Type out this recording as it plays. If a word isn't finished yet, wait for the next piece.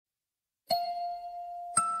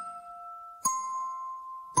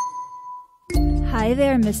Hi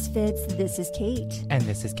there, Misfits. This is Kate. And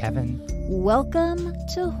this is Kevin. Welcome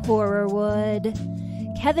to Horrorwood.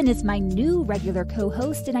 Kevin is my new regular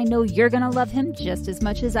co-host, and I know you're going to love him just as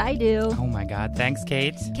much as I do. Oh my God, thanks,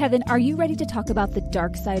 Kate. Kevin, are you ready to talk about the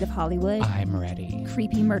dark side of Hollywood? I'm ready.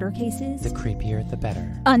 Creepy murder cases? The creepier, the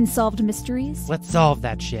better. Unsolved mysteries? Let's solve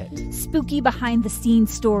that shit. Spooky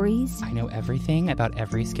behind-the-scenes stories? I know everything about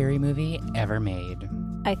every scary movie ever made.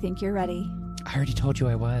 I think you're ready. I already told you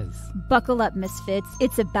I was. Buckle up, Misfits.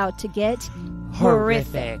 It's about to get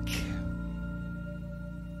horrific.